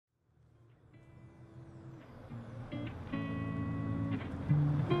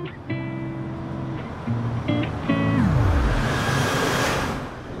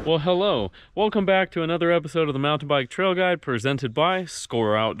Well, hello. Welcome back to another episode of the Mountain Bike Trail Guide presented by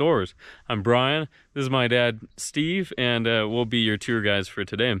Score Outdoors. I'm Brian. This is my dad, Steve, and we'll be your tour guides for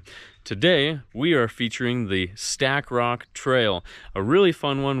today. Today, we are featuring the Stack Rock Trail, a really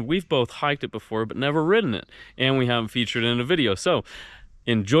fun one. We've both hiked it before, but never ridden it, and we haven't featured it in a video. So,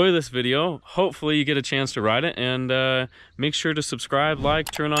 enjoy this video. Hopefully, you get a chance to ride it, and make sure to subscribe,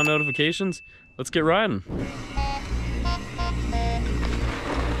 like, turn on notifications. Let's get riding.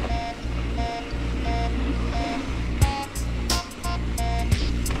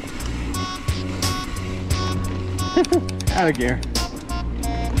 Out of gear.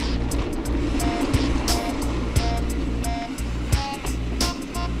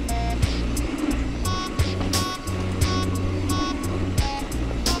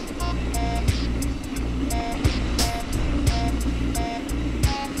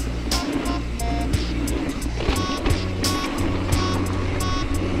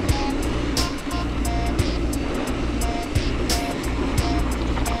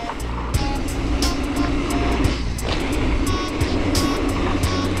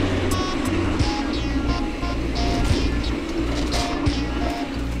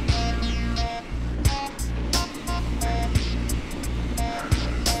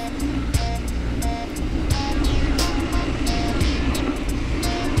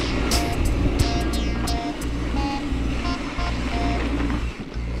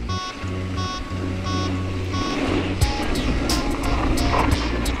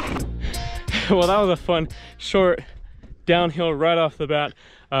 Well, that was a fun short downhill right off the bat,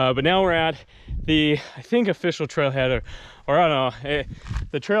 but now we're at the, I think, official trailhead, or I don't know.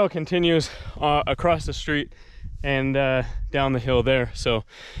 The trail continues across the street and down the hill there, so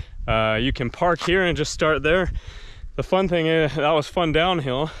you can park here and just start there. The fun thing is, that was fun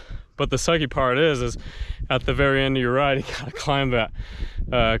downhill, but the sucky part is at the very end of your ride, you gotta climb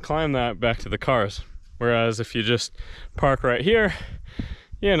that back to the cars. Whereas if you just park right here,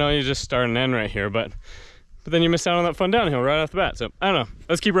 you know, you just start and end right here, but then you miss out on that fun downhill right off the bat. So I don't know,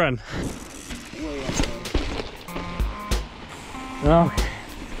 let's keep riding. Okay,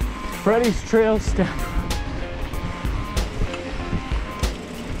 Freddy's Trail Step.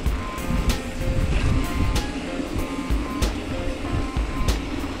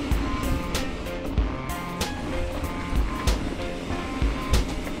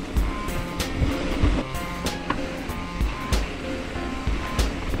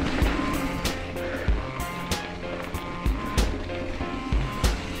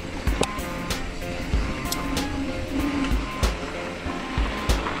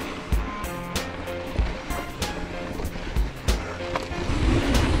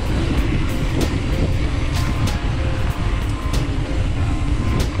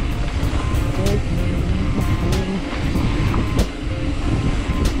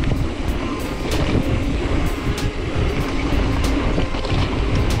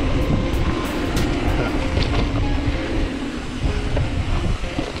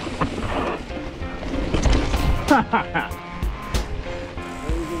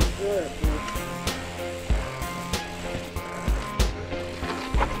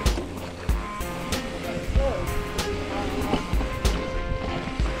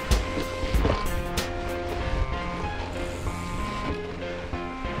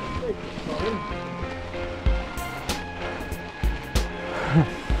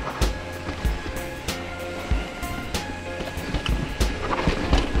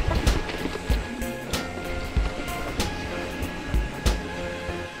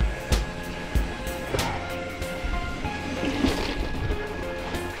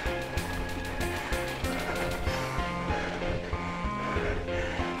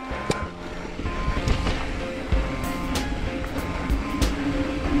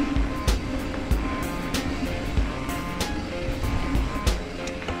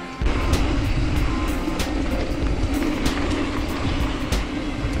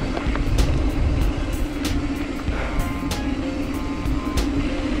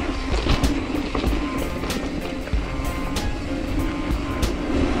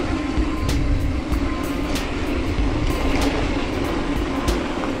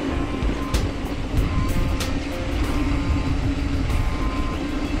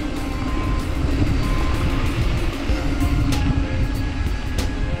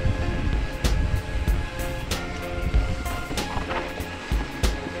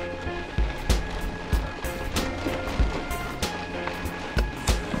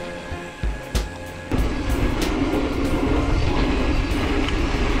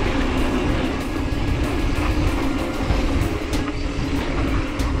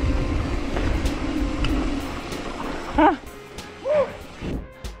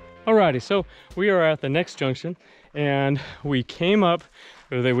 Alrighty, so we are at the next junction, and we came up,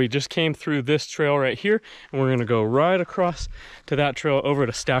 we just came through this trail right here, and we're gonna go right across to that trail over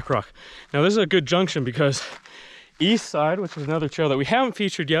to Stack Rock. Now this is a good junction because east side, which is another trail that we haven't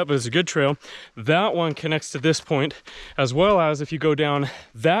featured yet, but it's a good trail, that one connects to this point, as well as if you go down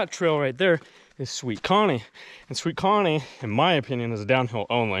that trail right there is Sweet Connie. And Sweet Connie, in my opinion, is a downhill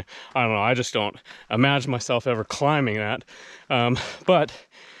only. I don't know, I just don't imagine myself ever climbing that. But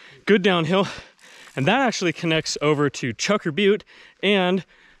good downhill. And that actually connects over to Chucker Butte and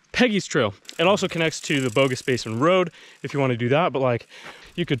Peggy's Trail. It also connects to the Bogus Basin Road if you want to do that. But like,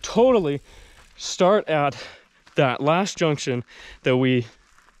 you could totally start at that last junction that we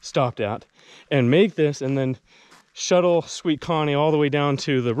stopped at and make this, and then shuttle Sweet Connie all the way down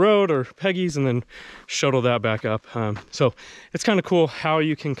to the road or Peggy's, and then shuttle that back up. So it's kind of cool how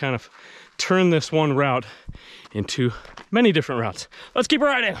you can kind of turn this one route into many different routes. Let's keep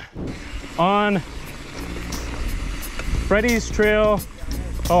riding. On Freddy's Trail.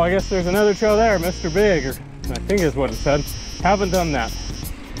 Oh, I guess there's another trail there, Mr. Big, or I think is what it said. Haven't done that.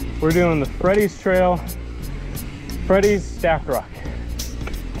 We're doing the Freddy's Trail, Freddy's Stack Rock.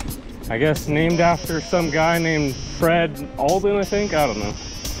 I guess named after some guy named Fred Alden, I think. I don't know.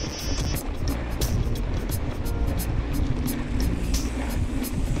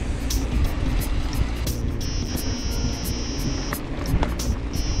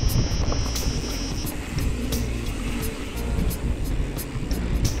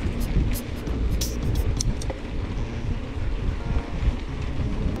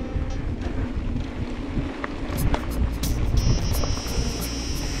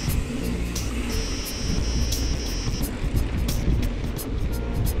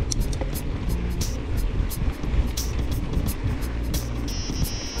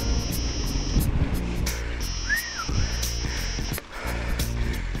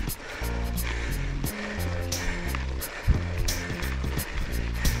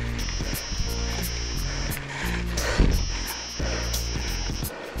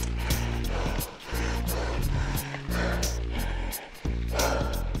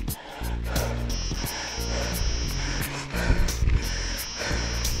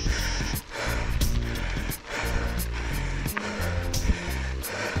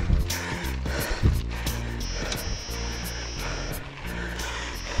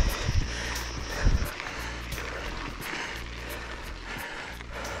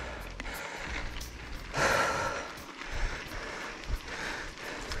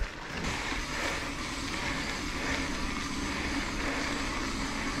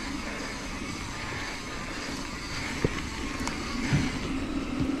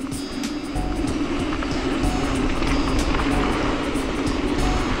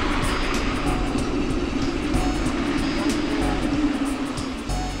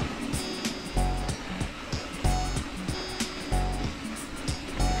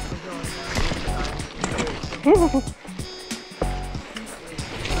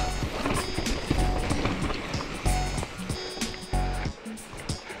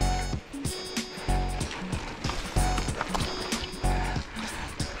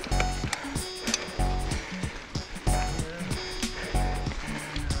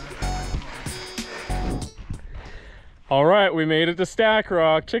 All right, we made it to Stack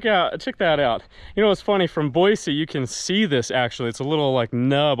Rock. Check that out. You know what's funny, from Boise you can see this actually. It's a little like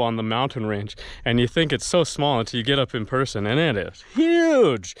nub on the mountain range, and you think it's so small until you get up in person, and it is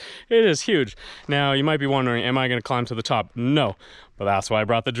huge. It is huge. Now you might be wondering, am I gonna climb to the top? No, but that's why I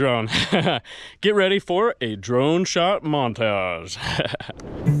brought the drone. Get ready for a drone shot montage.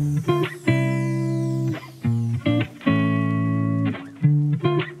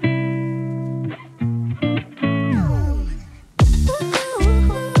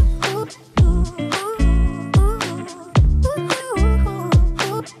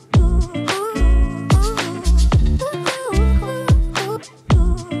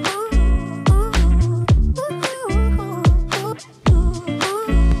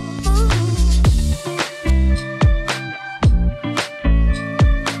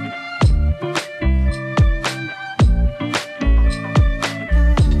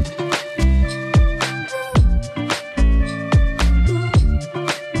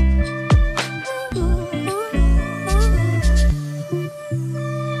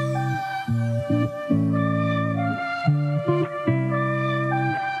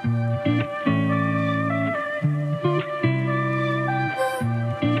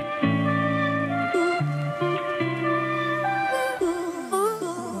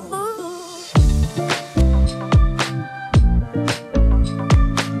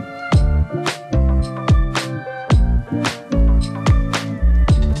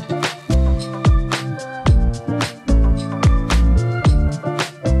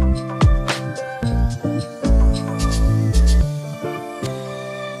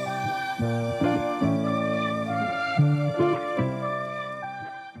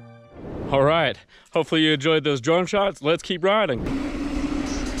 hopefully you enjoyed those drone shots. Let's keep riding.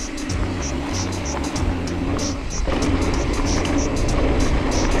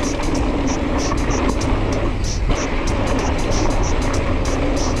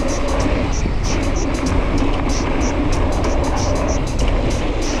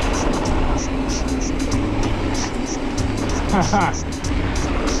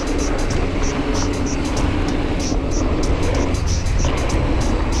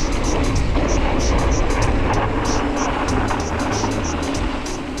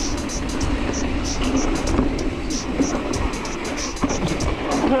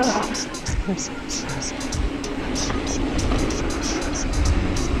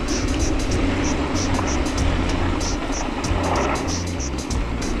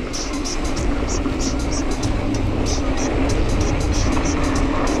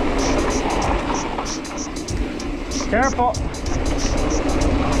 Careful.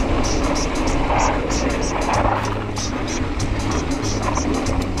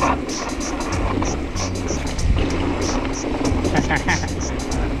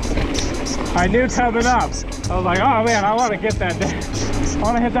 I knew coming up. I was like, oh man, I want to get that. I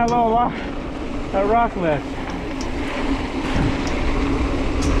want to hit that little rock, that rock lift.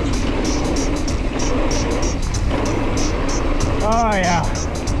 Oh yeah.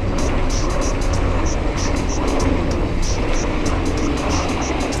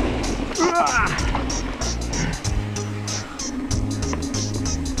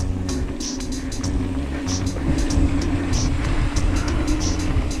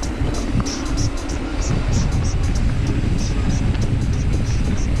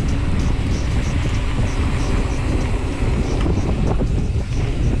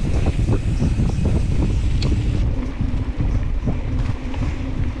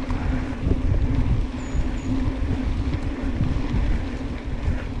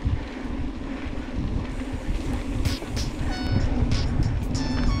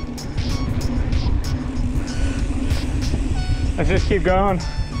 Let's just keep going.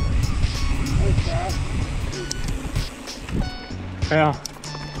 Yeah.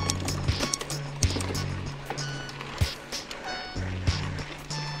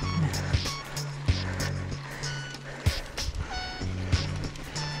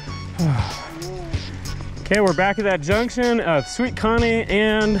 Okay, we're back at that junction of Sweet Connie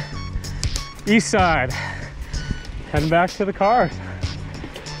and East Side. Heading back to the cars.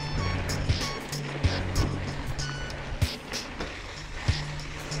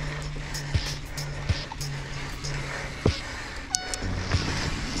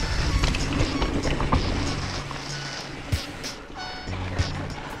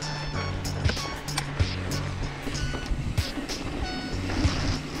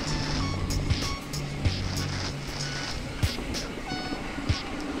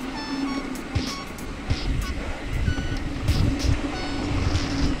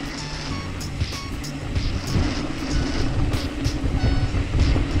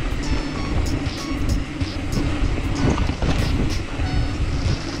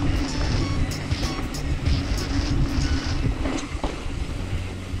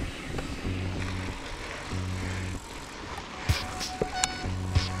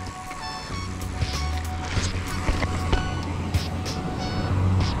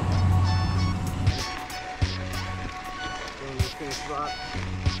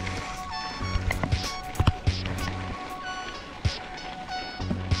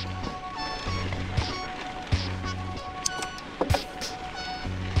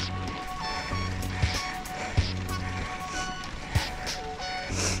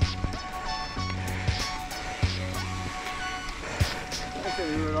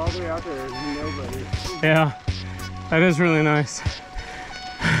 Yeah, that is really nice.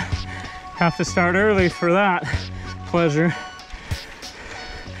 Have to start early for that pleasure.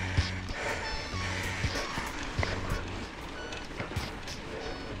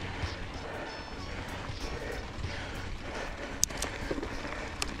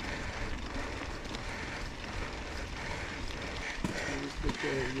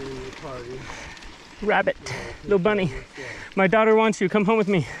 Rabbit, little bunny. My daughter wants you. Come home with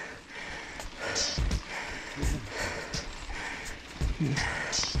me.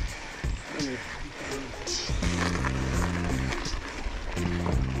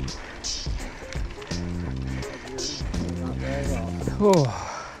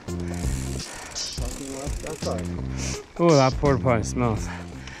 Oh, that porta potty smells.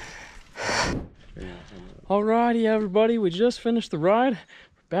 Alrighty, everybody, we just finished the ride.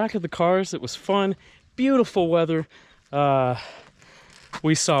 We're back at the cars. It was fun, beautiful weather.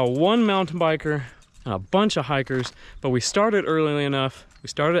 We saw one mountain biker and a bunch of hikers, but we started early enough We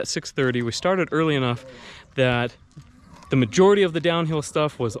started at 6:30. We started early enough that the majority of the downhill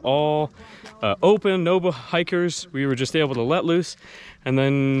stuff was all open, no hikers. We were just able to let loose. And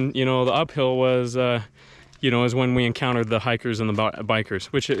then, you know, the uphill was, you know, is when we encountered the hikers and the bikers,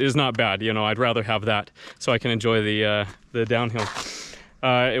 which is not bad. You know, I'd rather have that so I can enjoy the downhill.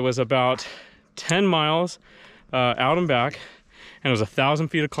 It was about 10 miles out and back, and it was 1,000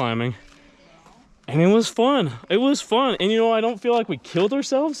 feet of climbing. And it was fun. It was fun. And, you know, I don't feel like we killed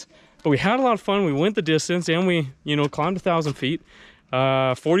ourselves, but we had a lot of fun. We went the distance and we, you know, climbed 1,000 feet.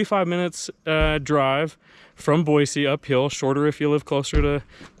 45 minutes drive from Boise uphill, shorter if you live closer to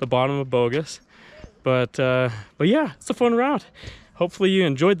the bottom of Bogus. But yeah, it's a fun route. Hopefully you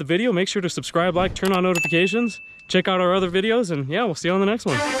enjoyed the video. Make sure to subscribe, like, turn on notifications. Check out our other videos, and yeah, we'll see you on the next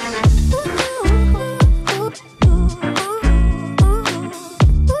one.